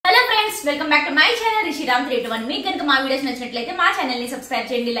Welcome back to my channel Rishiram 321. మీకు కనుక మా వీడియోస్ నచ్చినట్లయితే మా ఛానల్ ని సబ్స్క్రైబ్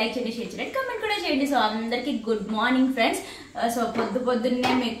చేయండి, లైక్ చేయండి, షేర్ చేయండి, కామెంట్ కూడా చేయండి. సో అందరికి గుడ్ మార్నింగ్ ఫ్రెండ్స్. సో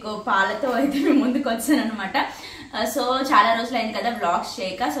పొద్దున్నే మీకు పాలతో అయితే మేము ముందుకు వచ్చాను అనమాట. సో చాలా రోజులు అయింది కదా వ్లాగ్స్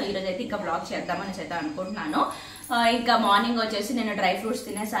చేయక. సో ఈ రోజు అయితే ఇంకా వ్లాగ్ చేద్దామని అయితే అనుకుంటున్నాను. ఇంకా మార్నింగ్ వచ్చేసి నేను డ్రై ఫ్రూట్స్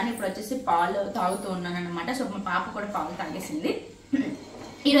తినేసాను. ఇప్పుడు వచ్చేసి పాలు తాగుతూ ఉన్నాను అనమాట. సో మా పాప కూడా పాలు తాగేసింది.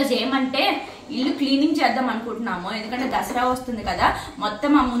 ఈరోజు ఏమంటే ఇల్లు క్లీనింగ్ చేద్దాం అనుకుంటున్నాము. ఎందుకంటే దసరా వస్తుంది కదా,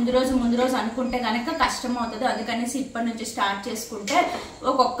 మొత్తం ఆ ముందు రోజు అనుకుంటే కనుక కష్టం అవుతుంది. అందుకనేసి ఇప్పటి నుంచి స్టార్ట్ చేసుకుంటే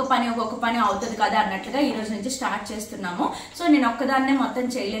ఒక్కొక్క పని అవుతుంది కదా అన్నట్లుగా ఈ రోజు నుంచి స్టార్ట్ చేస్తున్నాము. సో నేను ఒక్కదాన్నే మొత్తం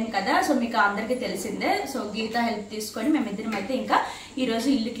చేయలేను కదా, సో మీకు అందరికీ తెలిసిందే. సో గీత హెల్ప్ తీసుకొని మేమిద్దరం అయితే ఇంకా ఈ రోజు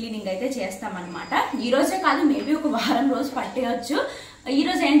ఇల్లు క్లీనింగ్ అయితే చేస్తామన్నమాట. ఈ రోజే కాదు, మేబీ ఒక వారం రోజు పట్టేయచ్చు. ఈ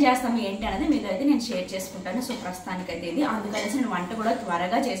రోజు ఏం చేస్తాము ఏంటి అనేది మీతో అయితే నేను షేర్ చేసుకుంటాను. సో ప్రస్తుతానికైతే ఇది, అందుకనేసి నేను వంట కూడా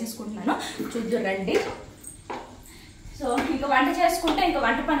త్వరగా చేసేసుకుంటున్నాను. చూద్దురు రండి. సో ఇంకా వంట చేసుకుంటే ఇంకా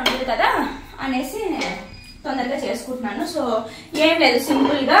వంట పని ఉండదు కదా అనేసి తొందరగా చేసుకుంటున్నాను. సో ఏం లేదు,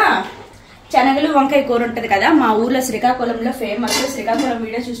 సింపుల్ గా శనగలు వంకాయ కూర ఉంటది కదా, మా ఊర్లో శ్రీకాకుళంలో ఫేమస్. శ్రీకాకుళం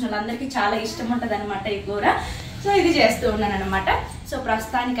వీడియో చూసిన వాళ్ళందరికీ చాలా ఇష్టం ఉంటది అనమాట ఈ కూర. సో ఇది చేస్తూ ఉన్నాను అనమాట. సో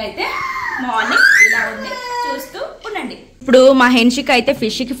ప్రస్తుతానికైతే మార్నింగ్ ఇలా ఉంది, చూస్తూ ఉండండి. ఇప్పుడు మా హెన్షిక అయితే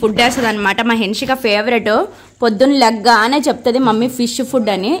ఫిష్కి ఫుడ్ వేస్తుంది అనమాట. మా హెన్షిక ఫేవరెట్, పొద్దున్న లెగ్గానే చెప్తుంది మమ్మీ ఫిష్ ఫుడ్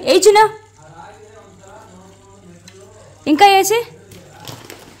అని. ఏచిన ఇంకా వేసి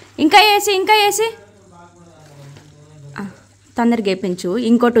తొందరగా వేపించు.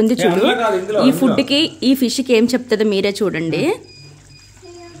 ఇంకోటి ఉంది చూడు, ఈ ఫుడ్కి ఈ ఫిష్కి ఏం చెప్తుందో మీరే చూడండి.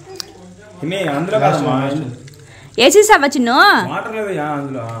 వేసేసావా చిన్న?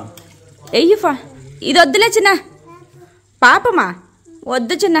 వెయ్యిఫా, ఇది వద్దులే చిన్న, పాపమా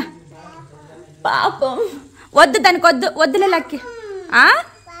వద్దు చిన్న, పాపం వద్దు, దానికి వద్దులే లక్కి.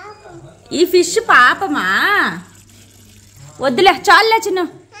 ఈ ఫిష్ పాపమా వద్దులే, చాలులే చిన్న.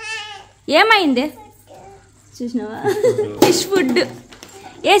 ఏమైంది చూసినావా? ఫిష్ ఫుడ్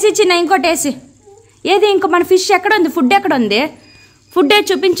వేసి చిన్న, ఇంకోటి వేసి. ఏది ఇంకో మన ఫిష్ ఎక్కడ ఉంది? ఫుడ్ ఎక్కడ ఉంది? ఫుడ్ ఏది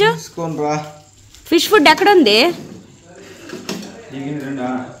చూపించు. ఫిష్ ఫుడ్ ఎక్కడ ఉంది?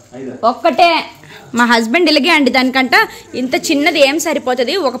 ఒక్కటే. మా హస్బెండ్ ఇలాగే అండి, దానికంట ఇంత చిన్నది ఏం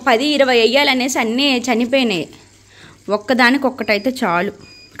సరిపోతుంది, ఒక 10-20 వేయాలనేసి అన్నీ చనిపోయినాయి. ఒక్కదానికి ఒక్కటైతే చాలు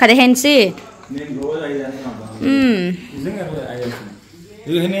కదా హెన్సీ.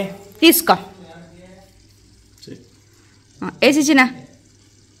 తీసుకో, వేసి చిన్న,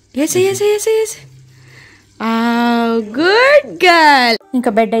 వేసి. Good girl. ఇంకా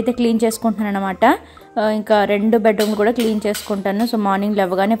బెడ్ అయితే క్లీన్ చేసుకుంటున్నాను అనమాట. ఇంకా 2 బెడ్రూమ్ కూడా క్లీన్ చేసుకుంటాను. సో మార్నింగ్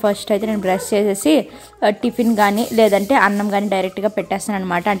లేవగానే ఫస్ట్ అయితే నేను బ్రష్ చేసేసి టిఫిన్ కానీ లేదంటే అన్నం కానీ డైరెక్ట్గా పెట్టేస్తాను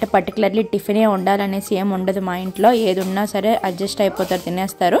అనమాట. అంటే పర్టికులర్లీ టిఫినే ఉండాలనేసి ఏం ఉండదు మా ఇంట్లో, ఏది ఉన్నా సరే అడ్జస్ట్ అయిపోతారు,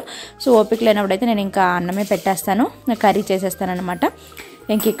 తినేస్తారు. సో ఓపిక లేనప్పుడు అయితే నేను ఇంకా అన్నమే పెట్టేస్తాను, కర్రీ చేసేస్తాను అనమాట.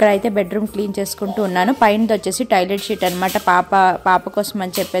 ఇంక ఇక్కడ అయితే బెడ్రూమ్ క్లీన్ చేసుకుంటూ ఉన్నాను. పైనది వచ్చేసి టాయిలెట్ షీట్ అనమాట, పాప కోసం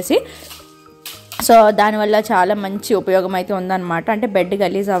అని చెప్పేసి. సో దానివల్ల చాలా మంచి ఉపయోగం అయితే ఉందన్నమాట. అంటే బెడ్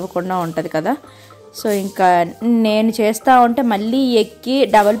గలీజ్ అవ్వకుండా ఉంటుంది కదా. సో ఇంకా నేను చేస్తూ ఉంటే మళ్ళీ ఎక్కి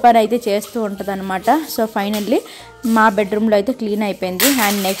డబల్ పని అయితే చేస్తూ ఉంటుంది అనమాట. సో ఫైనల్లీ మా బెడ్రూమ్లో అయితే క్లీన్ అయిపోయింది.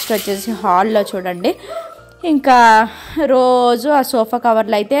 అండ్ నెక్స్ట్ వచ్చేసి హాల్లో చూడండి, ఇంకా రోజు ఆ సోఫా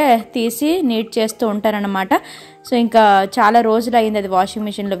కవర్లు అయితే తీసి నీట్ చేస్తూ ఉంటారనమాట. సో ఇంకా చాలా రోజులు అయింది అది వాషింగ్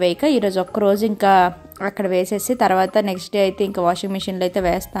మిషన్లో వేయక. ఈరోజు ఒక్కరోజు ఇంకా అక్కడ వేసేసి తర్వాత నెక్స్ట్ డే అయితే ఇంకా వాషింగ్ మిషన్లో అయితే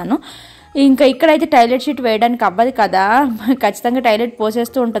వేస్తాను. ఇంకా ఇక్కడైతే టాయిలెట్ షీట్ వేయడానికి అవ్వదు కదా, ఖచ్చితంగా టాయిలెట్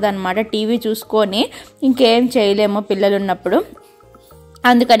పోసేస్తూ ఉంటుంది అనమాట. టీవీ చూసుకొని ఇంకేం చేయలేము పిల్లలు ఉన్నప్పుడు.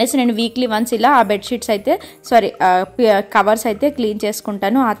 అందుకనేసి నేను వీక్లీ వన్స్ ఇలా ఆ బెడ్షీట్స్ అయితే కవర్స్ అయితే క్లీన్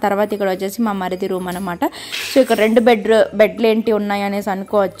చేసుకుంటాను. ఆ తర్వాత ఇక్కడ వచ్చేసి మా మరిది రూమ్ అనమాట. సో ఇక్కడ 2 బెడ్లు ఏంటి ఉన్నాయి అనేసి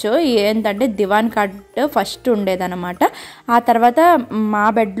అనుకోవచ్చు. ఏంటంటే దివాన్ కట్ ఫస్ట్ ఉండేదన్నమాట. ఆ తర్వాత మా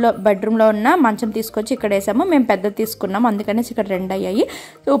బెడ్రూమ్లో ఉన్న మంచం తీసుకొచ్చి ఇక్కడ వేసాము, మేము పెద్దది తీసుకున్నాము. అందుకనేసి ఇక్కడ 2 అయ్యాయి.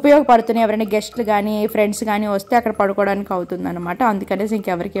 ఉపయోగపడుతున్నాయి, ఎవరైనా గెస్ట్లు కానీ ఫ్రెండ్స్ కానీ వస్తే అక్కడ పడుకోవడానికి అవుతుంది అనమాట. అందుకనేసి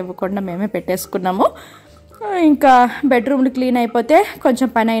ఇంకెవరికి ఇవ్వకుండా మేమే పెట్టేసుకున్నాము. ఇంకా బెడ్రూమ్లు క్లీన్ అయిపోతే కొంచెం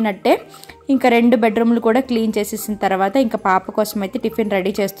పని అయినట్టే. ఇంకా 2 బెడ్రూమ్లు కూడా క్లీన్ చేసేసిన తర్వాత ఇంకా పాప కోసం అయితే టిఫిన్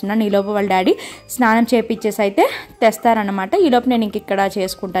రెడీ చేస్తున్నాను. ఈలోపు వాళ్ళ డాడీ స్నానం చేపించేసి అయితే తెస్తారనమాట. ఈలోపు నేను ఇంక ఇక్కడ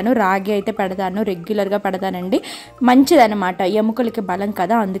చేసుకుంటాను. రాగి అయితే పెడతాను, రెగ్యులర్గా పెడతానండి, మంచిదనమాట, ఎముకలకి బలం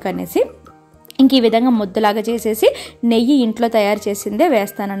కదా. అందుకనేసి ఇంక ఈ విధంగా ముద్దలాగా చేసేసి నెయ్యి ఇంట్లో తయారు చేసిందే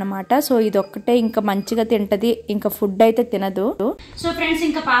వేస్తానన్నమాట. సో ఇది ఒక్కటే ఇంకా మంచిగా తింటది, ఇంకా ఫుడ్ అయితే తినదు. సో ఫ్రెండ్స్,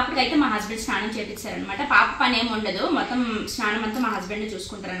 ఇంకా పాపకి అయితే మా హస్బెండ్ స్నానం చేపించారనమాట. పాప పని ఏమి ఉండదు, మొత్తం స్నానం అంతా మా హస్బెండ్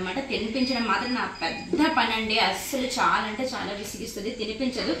చూసుకుంటారనమాట. తినిపించడం మాత్రం నా పెద్ద పని అండి. అస్సలు చాలా అంటే చాలా విసిగిస్తుంది,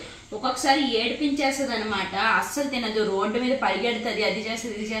 తినిపించదు. ఒక్కొక్కసారి ఏడిపించేస్తుంది అనమాట, అస్సలు తినదు, రోడ్డు మీద పరిగెడుతుంది, అది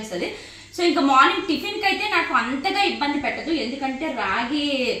చేస్తుంది ఇది చేస్తుంది. సో ఇంకా మార్నింగ్ టిఫిన్కి అయితే నాకు అంతగా ఇబ్బంది పెట్టదు, ఎందుకంటే రాగి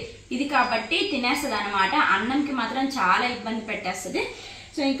ఇది కాబట్టి తినేస్తుంది అనమాట. అన్నంకి మాత్రం చాలా ఇబ్బంది పెట్టేస్తుంది.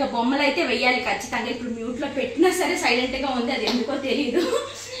 సో ఇంకా బొమ్మలు అయితే వెయ్యాలి ఖచ్చితంగా. ఇప్పుడు మ్యూట్లో పెట్టినా సరే సైలెంట్గా ఉంది, అది ఎందుకో తెలియదు.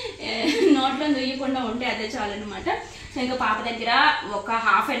 నోట్లో దుయ్యకుండా ఉంటే అదే చాలన్నమాట. సో ఇంకా పాప దగ్గర ఒక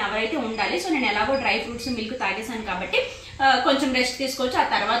హాఫ్ అన్ అవర్ అయితే ఉండాలి. సో నేను ఎలాగో డ్రై ఫ్రూట్స్ మిల్క్ తాగేసాను కాబట్టి కొంచెం రెస్ట్ తీసుకోవచ్చు, ఆ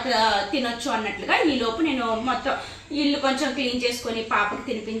తర్వాత తినొచ్చు అన్నట్లుగా. ఈ లోపు నేను మొత్తం ఇల్లు కొంచెం క్లీన్ చేసుకొని పాపకి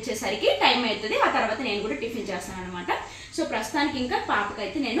తినిపించేసరికి టైం అవుతుంది. ఆ తర్వాత నేను కూడా టిఫిన్ చేస్తాను అనమాట. సో ప్రస్తుతానికి ఇంకా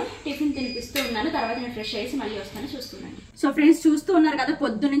పాపకైతే నేను టిఫిన్ తినిపిస్తూ ఉన్నాను. తర్వాత నేను ఫ్రెష్ అయ్యి మళ్ళీ వస్తాను, చూస్తున్నాను. సో ఫ్రెండ్స్ చూస్తూ ఉన్నారు కదా,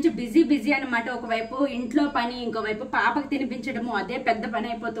 పొద్దు నుంచి బిజీ అనమాట. ఒకవైపు ఇంట్లో పని, ఇంకోవైపు పాపకి తినిపించడము, అదే పెద్ద పని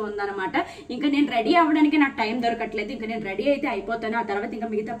అయిపోతూ ఉందన్నమాట. ఇంకా నేను రెడీ అవ్వడానికి నాకు టైం దొరకట్లేదు. ఇంకా నేను రెడీ అయితే అయిపోతాను, ఆ తర్వాత ఇంకా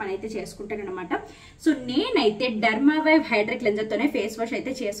మిగతా పని అయితే చేసుకుంటాను అనమాట. సో నేనైతే డర్మావైవ్ హైడ్రా క్లెన్జర్ తోనే ఫేస్ వాష్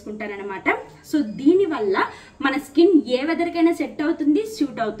అయితే చేసుకుంటాను అనమాట. సో దీని వల్ల మన స్కిన్ ఏ వెదర్కైనా సెట్ అవుతుంది,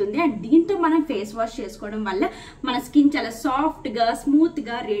 సూట్ అవుతుంది. అండ్ దీంతో మనం ఫేస్ వాష్ చేసుకోవడం వల్ల మన స్కిన్ చాలా సాఫ్ట్ గా, స్మూత్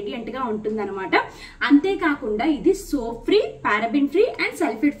గా, రేడియంట్ గా ఉంటుంది అనమాట. అంతేకాకుండా ఇది soap free, paraben free and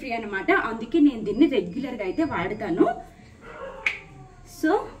sulphate free అనమాట. అందుకే నేను దీన్ని రెగ్యులర్ గా అయితే వాడతాను.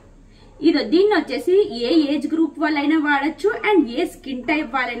 సో దీన్ని వచ్చేసి ఏ ఏజ్ గ్రూప్ వాళ్ళైనా వాడచ్చు అండ్ ఏ స్కిన్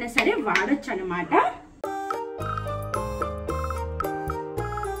టైప్ వాళ్ళైనా సరే వాడచ్చు అనమాట.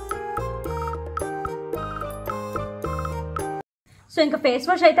 సో ఇంకా ఫేస్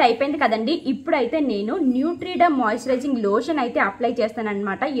వాష్ అయితే అయిపోయింది కదండి. ఇప్పుడైతే నేను న్యూట్రిడమ్ మాయిశ్చరైజింగ్ లోషన్ అయితే అప్లై చేస్తాను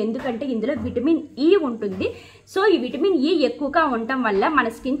అనమాట. ఎందుకంటే ఇందులో విటమిన్ ఈ ఉంటుంది. సో ఈ విటమిన్ ఈ ఎక్కువగా ఉండటం వల్ల మన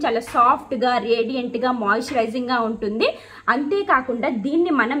స్కిన్ చాలా సాఫ్ట్గా, రేడియంట్గా, మాయిశ్చరైజింగ్గా ఉంటుంది. అంతేకాకుండా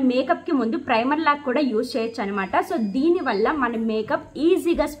దీన్ని మనం మేకప్కి ముందు ప్రైమర్ లాగా కూడా యూజ్ చేయొచ్చు అనమాట. సో దీనివల్ల మన మేకప్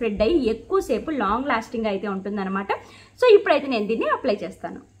ఈజీగా స్ప్రెడ్ అయ్యి ఎక్కువసేపు లాంగ్ లాస్టింగ్ అయితే ఉంటుంది అనమాట. సో ఇప్పుడైతే నేను దీన్ని అప్లై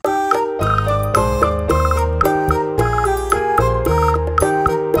చేస్తాను.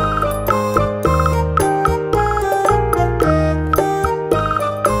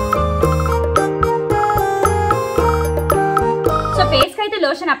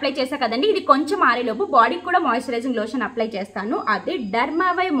 లోషన్ అప్లై చేసా కదండి, ఇది కొంచెం ఆరేలోపు బాడీకి కూడా మాయిశ్చరైజింగ్ లోషన్ అప్లై చేస్తాను. అదే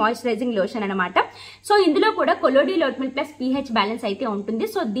డర్మావైవ్ మాయిశ్చరైజింగ్ లోషన్ అనమాట. సో ఇందులో కూడా కొలోడిల్ ఓట్మిల్ ప్లస్ పీహెచ్ బ్యాలెన్స్ అయితే ఉంటుంది.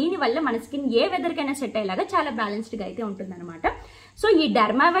 సో దీని వల్ల మన స్కిన్ ఏ వెదర్ కైనా సెట్ అయ్యేలాగా చాలా బ్యాలెన్స్డ్ గా అయితే ఉంటుంది అనమాట. సో ఈ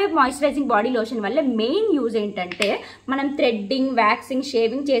డర్మావైవ్ మాయిశ్చరైజింగ్ బాడీ లోషన్ వల్ల మెయిన్ యూజ్ ఏంటంటే, మనం థ్రెడ్డింగ్, వ్యాక్సింగ్,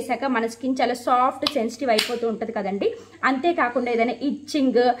 షేవింగ్ చేశాక మన స్కిన్ చాలా సాఫ్ట్, సెన్సిటివ్ అయిపోతూ ఉంటుంది కదండి. అంతేకాకుండా ఏదైనా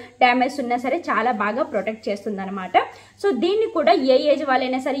ఇచ్చింగ్, డ్యామేజ్ ఉన్నా సరే చాలా బాగా ప్రొటెక్ట్ చేస్తుంది అనమాట. సో దీన్ని కూడా ఏ ఏజ్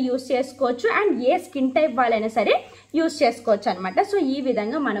వాళ్ళైనా సరే యూజ్ చేసుకోవచ్చు అండ్ ఏ స్కిన్ టైప్ వాళ్ళైనా సరే యూజ్ చేసుకోవచ్చు అనమాట. సో ఈ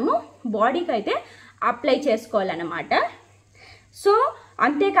విధంగా మనము బాడీకి అయితే అప్లై చేసుకోవాలన్నమాట. సో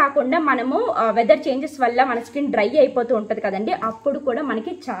అంతేకాకుండా మనము వెదర్ చేంజెస్ వల్ల మన స్కిన్ డ్రై అయిపోతూ ఉంటుంది కదండి, అప్పుడు కూడా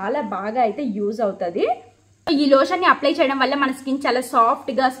మనకి చాలా బాగా అయితే యూజ్ అవుతుంది. ఈ లోషన్ని అప్లై చేయడం వల్ల మన స్కిన్ చాలా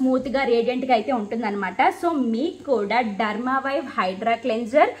సాఫ్ట్గా, స్మూత్గా, రేడియంట్గా అయితే ఉంటుంది అనమాట. సో మీకు కూడా డర్మావైవ్ హైడ్రా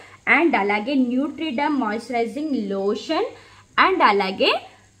క్లెన్జర్ అండ్ అలాగే న్యూట్రిడమ్ మాయిశ్చరైజింగ్ లోషన్ అండ్ అలాగే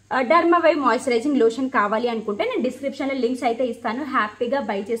డర్మావైవ్ మాయిశ్చరైజింగ్ లోషన్ కావాలి అనుకుంటే నేను డిస్క్రిప్షన్లో లింక్స్ అయితే ఇస్తాను. హ్యాపీగా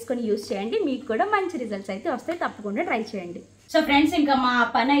బై చేసుకొని యూజ్ చేయండి, మీకు కూడా మంచి రిజల్ట్స్ అయితే వస్తాయి. తప్పకుండా ట్రై చేయండి. సో ఫ్రెండ్స్, ఇంకా మా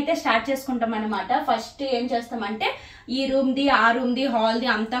పని అయితే స్టార్ట్ చేసుకుంటాం అనమాట. ఫస్ట్ ఏం చేస్తామంటే ఈ రూమ్ది, ఆ రూమ్ది, హాల్ది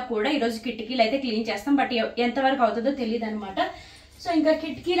అంతా కూడా ఈరోజు కిటికీలు అయితే క్లీన్ చేస్తాం. బట్ ఎంతవరకు అవుతుందో తెలియదు అనమాట. సో ఇంకా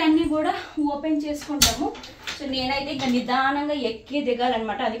కిటికీలన్నీ కూడా ఓపెన్ చేసుకుంటాము. సో నేనైతే ఇంకా నిదానంగా ఎక్కి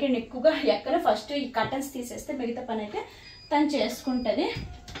దిగాలన్నమాట. అందుకే నేను ఎక్కువగా ఎక్కడ ఫస్ట్ ఈ కర్టన్స్ తీసేస్తే మిగతా పని అయితే తను చేసుకుంటుంది.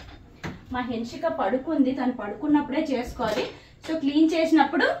 మా హెన్షిక పడుకుంది, తను పడుకున్నప్పుడే చేసుకోవాలి. సో క్లీన్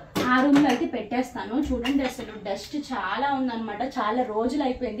చేసినప్పుడు ఆ రూమ్లో అయితే పెట్టేస్తాను. చూడండి అసలు డస్ట్ చాలా ఉందన్నమాట. చాలా రోజులు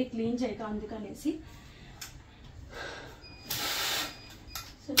అయిపోయింది క్లీన్ చేయక, అందుకనేసి.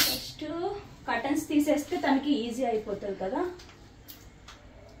 సో ఫస్ట్ కర్టన్స్ తీసేస్తే తనకి ఈజీ అయిపోతుంది కదా.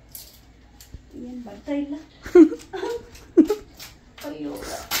 ఏం పడతా ఇలా, అయ్యో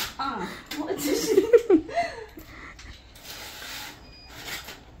వచ్చేసి.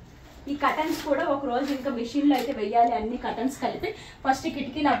 ఈ కటన్స్ కూడా ఒక రోజు ఇంకా మిషన్లో అయితే వెయ్యాలి, అన్ని కటన్స్ కలిపి. ఫస్ట్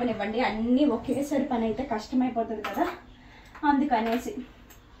కిటికీలు అవ్వనివ్వండి, అన్నీ ఒకేసారి పని అయితే కష్టమైపోతుంది కదా, అందుకనేసి.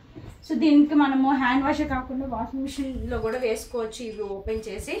 సో దీనికి మనము హ్యాండ్ వాష్ కాకుండా వాషింగ్ మిషన్లో కూడా వేసుకోవచ్చు. ఇవి ఓపెన్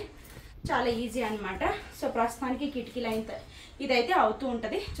చేసి చాలా ఈజీ అనమాట. సో ప్రస్తుతానికి కిటికీలు అయితే ఇదైతే అవుతూ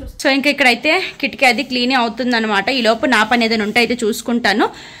ఉంటుంది. సో ఇంకా ఇక్కడైతే కిటికీ అది క్లీన్ అవుతుంది అనమాట. ఈ లోపు నా పని ఏదైనా ఉంటే అయితే చూసుకుంటాను.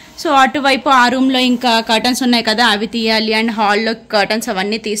 సో అటువైపు ఆ రూమ్లో ఇంకా కర్టన్స్ ఉన్నాయి కదా, అవి తీయాలి. అండ్ హాల్లో కర్టన్స్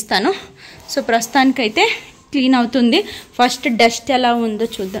అవన్నీ తీస్తాను. సో ప్రస్తుతానికైతే క్లీన్ అవుతుంది. ఫస్ట్ డస్ట్ ఎలా ఉందో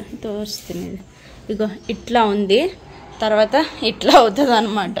చూద్దాం. తోస్తుంది, ఇగో ఇట్లా ఉంది, తర్వాత ఇట్లా అవుతుంది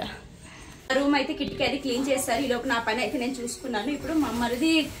అనమాట. రూమ్ అయితే కిటికీ అది క్లీన్ చేస్తారు. ఈలోపు నా పని అయితే నేను చూసుకున్నాను. ఇప్పుడు మా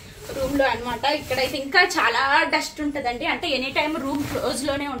మరిది రూమ్ లో అనమాట. ఇక్కడైతే ఇంకా చాలా డస్ట్ ఉంటదండి. అంటే ఎనీ టైం రూమ్ క్లోజ్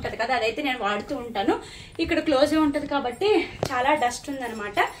లోనే ఉంటది కదా, అదైతే నేను వాడుతూ ఉంటాను. ఇక్కడ క్లోజ్ ఉంటది కాబట్టి చాలా డస్ట్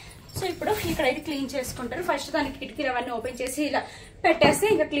ఉందనమాట. సో ఇప్పుడు ఇక్కడైతే క్లీన్ చేసుకుంటారు. ఫస్ట్ దానికి కిటికీలు అవన్నీ ఓపెన్ చేసి ఇలా పెట్టేస్తే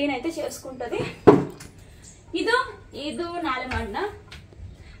ఇంకా క్లీన్ అయితే చేసుకుంటది. ఇది నాలుమన్న.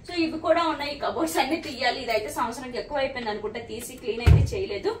 సో ఇవి కూడా ఉన్నాయి. కబోర్డ్స్ అన్ని తీయాలి. ఇదైతే సంవత్సరానికి ఎక్కువ అయిపోయింది అనుకుంటా, తీసి క్లీన్ అయితే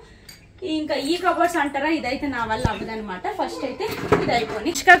చేయలేదు. ఇంకా ఈ కబోర్డ్స్ అంటారా, ఇదైతే నా వల్ల అవ్వదనమాట. ఫస్ట్ అయితే ఇది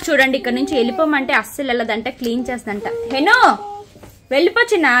అయిపోయి చూడండి. ఇక్కడ నుంచి వెళ్ళిపోమంటే అస్సలు వెళ్ళదంట, క్లీన్ చేస్తుందంట. హెనో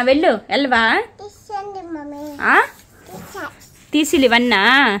వెళ్ళిపోచ్చినా, వెళ్ళవా తీసిలు ఇవన్నా?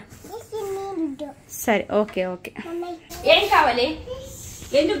 సరే ఓకే ఓకే. ఏం కావాలి?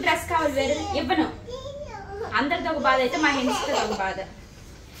 ఎందుకు డ్రెస్ కావాలి? వేరే ఇవ్వను. అందరితో ఒక బాధ అయితే మా హెన్స్తో ఒక బాధ.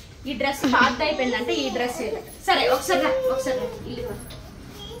 ఈ డ్రెస్ పాత అయిపోయిందంటే ఈ డ్రెస్ సరే ఒకసారి ఇల్లు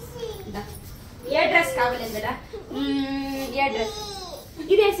ఏ డ్రెస్ కావాలి కదా? ఏ డ్రెస్?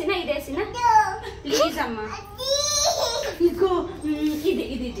 ఇదేసినా ప్లీజ్ అమ్మా. ఇది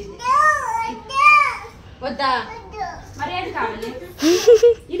ఇది ఇది వద్దా? మరి ఏది కావాలి?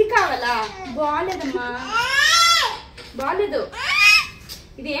 ఇది కావాలా? బాగాలేదమ్మా, బాగాలేదు.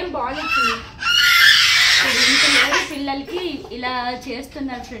 ఇది ఏం బాగాలేదు. పిల్లలకి ఇలా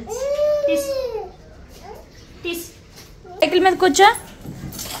చేస్తున్నారు ఫ్రెండ్స్. సైకిల్ మీద కూర్చో.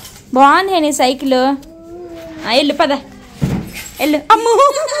 బాగుంది నీ సైకిల్. వెళ్ళు పద, వెళ్ళు. అమ్మో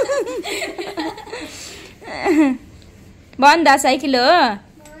బాగుందా సైకిల్?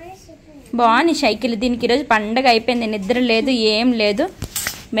 బాగుంది సైకిల్. దీనికి ఈరోజు పండగ అయిపోయింది. నిద్ర లేదు, ఏం లేదు.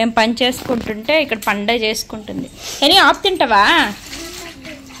 మేము పని చేసుకుంటుంటే ఇక్కడ పండగ చేసుకుంటుంది. కానీ ఆపు తింటావా?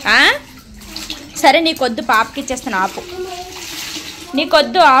 సరే నీకొద్దు, పాపకి ఇచ్చేస్తాను. ఆపు,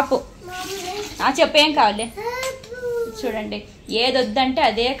 నీకొద్దు, ఆపు. చెప్పేం కావాలి? చూడండి, ఏది వద్దంటే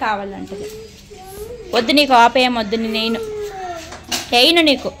అదే కావాలంటది. వద్దు నీకు ఆపేం వద్దు, నేను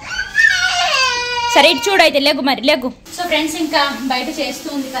నీకు. సరే ఇటు చూడు అయితే, లేగు మరి లేగు. సో ఫ్రెండ్స్ ఇంకా బయట చేస్తూ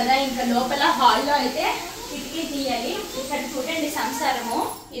ఉంది కదా, ఇంకా లోపల హాల్లో అయితే కిటికీ తీయాలి. ఇక్కడ చూడండి సంసారము.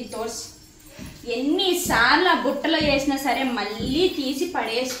 ఇది తోర్స్ ఎన్నిసార్లు ఆ బుట్టలో చేసినా సరే మళ్ళీ తీసి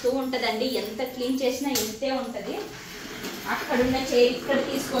పడేస్తూ ఉంటదండి. ఎంత క్లీన్ చేసినా ఇంతే ఉంటది. అక్కడున్న చైర్ ఇక్కడ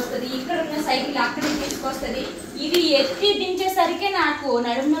తీసుకొస్తుంది, ఇక్కడున్న సైకిల్ అక్కడికి తీసుకొస్తుంది. ఇది ఎత్తి దించేసరికి నాకు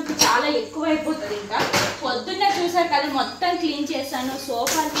నడుము నొప్పి చాలా ఎక్కువ అయిపోతుంది. ఇంకా పొద్దున్నే చూసారు కదా, మొత్తం క్లీన్ చేశాను,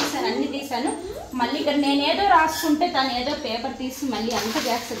 సోఫాలు తీసాను, అన్ని తీసాను. మళ్ళీ ఇక్కడ నేనేదో రాసుకుంటే తను ఏదో పేపర్ తీసి మళ్ళీ అంత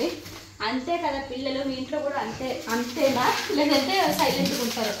చేస్తుంది. అంతే కదా పిల్లలు, మీ ఇంట్లో కూడా అంతేనా? లేదంటే సైలెంట్గా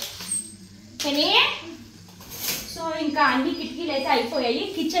ఉంటారు కానీ. సో ఇంకా అన్ని కిటికీలు అయితే అయిపోయాయి.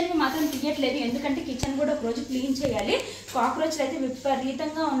 కిచెన్కి మాత్రం తీయట్లేదు, ఎందుకంటే కిచెన్ కూడా ఒకరోజు క్లీన్ చేయాలి. కాక్రోచ్లు అయితే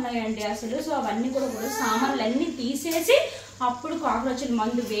విపరీతంగా ఉన్నాయండి అసలు. సో అవన్నీ కూడా సామాన్లు అన్నీ తీసేసి అప్పుడు కాక్రోచ్లు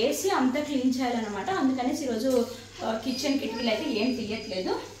మందు వేసి అంతా క్లీన్ చేయాలన్నమాట. అందుకనేసి ఈరోజు కిచెన్ కిటికీలు అయితే ఏం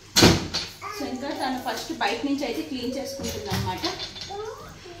తీయట్లేదు. సో ఇంకా తను ఫస్ట్ బయట నుంచి అయితే క్లీన్ చేసుకుంటుంది అనమాట.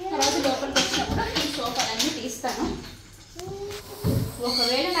 తర్వాత లోపలికి వచ్చినప్పుడు ఈ సోఫాలన్నీ తీస్తాను.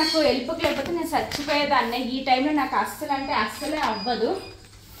 ఒకవేళ నాకు వెళ్ళిపోలేకపోతే నేను చచ్చిపోయేదాన్ని. ఈ టైంలో నాకు అస్సలే అవ్వదు.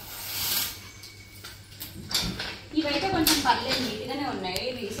 ఇవైతే కొంచెం పర్లేదు, నీట్గానే ఉన్నాయి.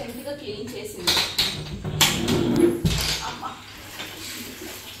 రీసెంట్గా క్లీన్ చేసింది.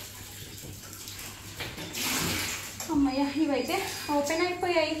 అమ్మయ్య, ఇవైతే ఓపెన్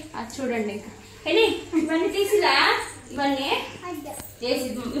అయిపోయాయి. అది చూడండి. ఇంకా కానీ ఇవన్నీ తీసిరా, ఇవన్నీ వేసి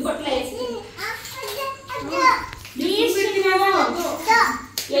బొట్లో వేసి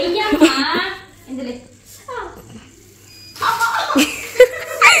ఇందులో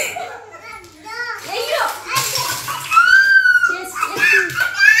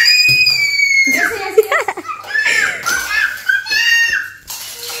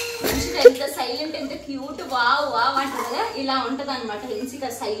ఎంత సైలెంట్, ఎంత క్యూట్, వావ్ వావ్ అంటారు కదా, ఇలా ఉంటది అనమాట. ఇన్సిక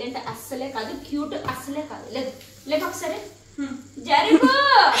సైలెంట్ అస్సలే కాదు, క్యూట్ అస్సలే కాదు. లేదు లేక ఒకసారి జరుగు.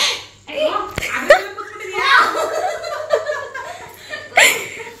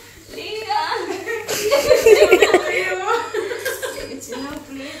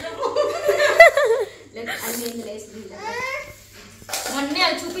 మొన్నే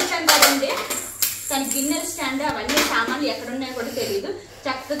అది చూపించాను కదండి, తన గిన్నెల స్టాండ్ అవన్నీ సామాన్లు ఎక్కడున్నాయో కూడా తెలియదు.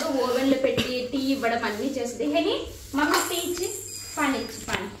 చక్కగా ఓవెన్లో పెట్టి టీ ఇవ్వడం అన్నీ చేస్తుంది. హెని మమ్మీ టీ ఇచ్చి పానీ ఇచ్చి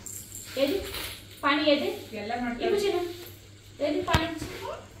పానీ ఏది పానీ ఏది ఇవ్వు చిన్న ఏది పానీ ఇచ్చి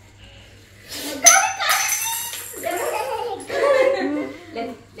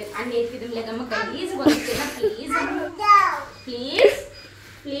లేదు లేదు అన్ని ఎత్తిదం లేదమ్మా. ప్లీజ్ చిన్న ప్లీజ్ ప్లీజ్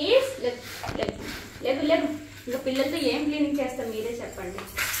ప్లీజ్ లేదు లేదు లేదు లేదు. ఇంకా పిల్లలతో ఏం క్లీనింగ్ చేస్తాం మీరే చెప్పండి.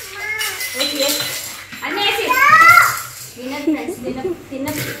 ఓకే అన్నీ వేసి తినదు ఫ్రెండ్స్, తిన్న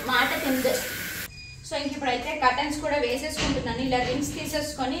మాట తిందు. సో ఇంక ఇప్పుడైతే కర్టన్స్ కూడా వేసేసుకుంటున్నాను. ఇలా రింగ్స్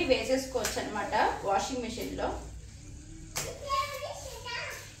తీసేసుకొని వేసేసుకోవచ్చు అనమాట వాషింగ్ మెషిన్లో.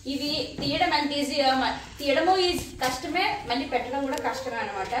 ఇవి తీయడం అంత ఈజీగా, తీయడము ఈజీ కష్టమే, మళ్ళీ పెట్టడం కూడా కష్టమే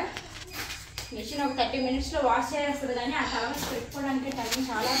అనమాట. మిషన్ ఒక 30 minutesలో వాష్ చేస్తుంది, కానీ ఆ టవల్స్ పెట్టుకోవడానికి టైం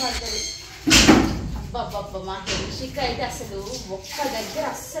చాలా పడుతుంది. అబ్బబ్బబ్బ మా హెన్షిక అయితే అసలు ఒక్క దగ్గర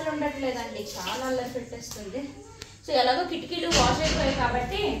అస్సలు ఉండట్లేదండి, చాలా అల్లరి పెట్టేస్తుంది. సో ఎలాగో కిటికీలు వాష్ అయిపోయాయి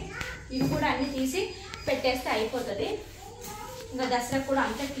కాబట్టి ఇవి కూడా అన్నీ తీసి పెట్టేస్తే అయిపోతుంది. ఇంకా దసరా కూడా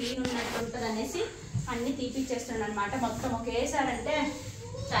అంతా క్లీన్ ఉన్నట్టు ఉంటుంది అనేసి అన్నీ తీపిచ్చేస్తున్నాను అనమాట. మొత్తం ఒకేసారి అంటే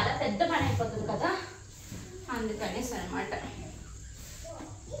చాలా పెద్ద పని అయిపోతుంది కదా, అందుకనేసి అనమాట.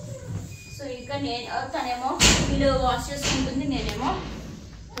 సో ఇంకా తనేమో వీళ్ళు వాష్ చేసుకుంటుంది, నేనేమో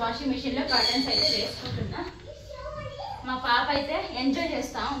వాషింగ్ మిషన్లో కర్టన్స్ అయితే వేసుకుంటున్నా. మా పాప అయితే ఎంజాయ్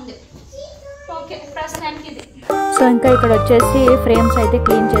చేస్తూ ఉంది. ఓకే, ప్రస్తుతానికి ఇది. సో ఇంకా ఇక్కడ వచ్చేసి ఫ్రేమ్స్ అయితే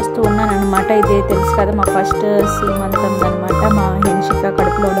క్లీన్ చేస్తూ ఉన్నాను అనమాట. ఇది తెలుసు కదా మా ఫస్ట్ సీమంతం అనమాట, మా హెన్షిక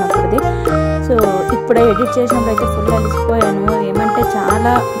కడుపులో ఉన్నప్పుడుది. సో ఇప్పుడే ఎడిట్ చేసినప్పుడు అయితే ఫుల్ అలిసిపోయాను. ఏమంటే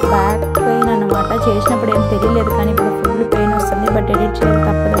చాలా బ్యాక్ పెయిన్ అనమాట. చేసినప్పుడు ఏం తెలియలేదు, కానీ ఇప్పుడు ఫుల్ పెయిన్ వస్తుంది. బట్ ఎడిట్ చేయాలి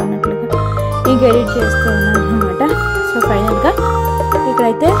తప్పదు అన్నట్లుగా ఇంకా ఎడిట్ చేస్తూ ఉన్నాను అనమాట. సో ఫైనల్గా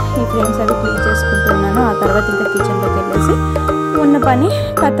ఇక్కడైతే ఈ ఫ్రేమ్స్ అవి క్లీన్ చేసుకుంటున్నాను. ఆ తర్వాత ఇంకా కిచెన్లోకి వెళ్ళేసి ఉన్న పని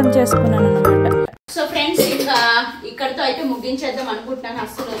ఖతం చేసుకున్నాను అనమాట. సో ఫ్రెండ్స్ ఇంకా ఇక్కడతో అయితే ముగించేద్దాం అనుకుంటున్నాను,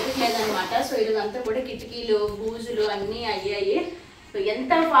 అస్సలు వదిలేదనమాట. సో ఇదంతా కూడా కిటికీలు బూజులు అన్నీ అయ్యాయి. సో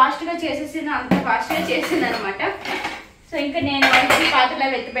ఎంత ఫాస్ట్గా చేసేసిందో అంత ఫాస్ట్గా చేసింది అనమాట. సో ఇంకా నేను వచ్చి పాత్రలో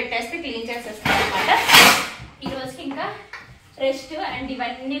ఎత్తి పెట్టేస్తే క్లీన్ చేసేస్తాను అనమాట. ఈ రోజుకి ఇంకా రెస్ట్. అండ్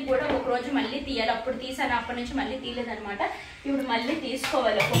ఇవన్నీ కూడా ఒక రోజు మళ్ళీ తీయాలి. అప్పుడు తీసాను, అప్పటి నుంచి మళ్ళీ తీయలేదనమాట. ఇప్పుడు మళ్ళీ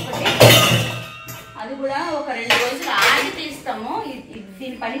తీసుకోవాలి ఒక్కొక్కటి. అది కూడా ఒక 2 రోజులు ఆగి తీస్తాము.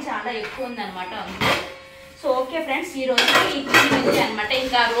 దీని పని చాలా ఎక్కువ ఉందనమాట అందులో. సో ఓకే ఫ్రెండ్స్, ఈ రోజు ఈ క్లీనింగ్ ఇది అనమాట.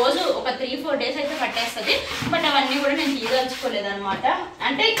 ఇంకా రోజు ఒక 3-4 days అయితే పట్టేస్తుంది. బట్ అవన్నీ కూడా నేను తీయదలుచుకోలేదు అనమాట.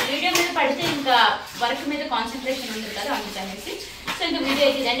 అంటే వీడియో మీద పడితే ఇంకా వర్క్ మీద కాన్సన్ట్రేషన్ ఉంటుంది కదా, అందుకనేసి. సో ఇంకా వీడియో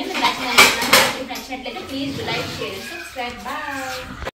అయితే ఇదండి. మీకు నచ్చినట్లయితే please like, share, subscribe. Bye.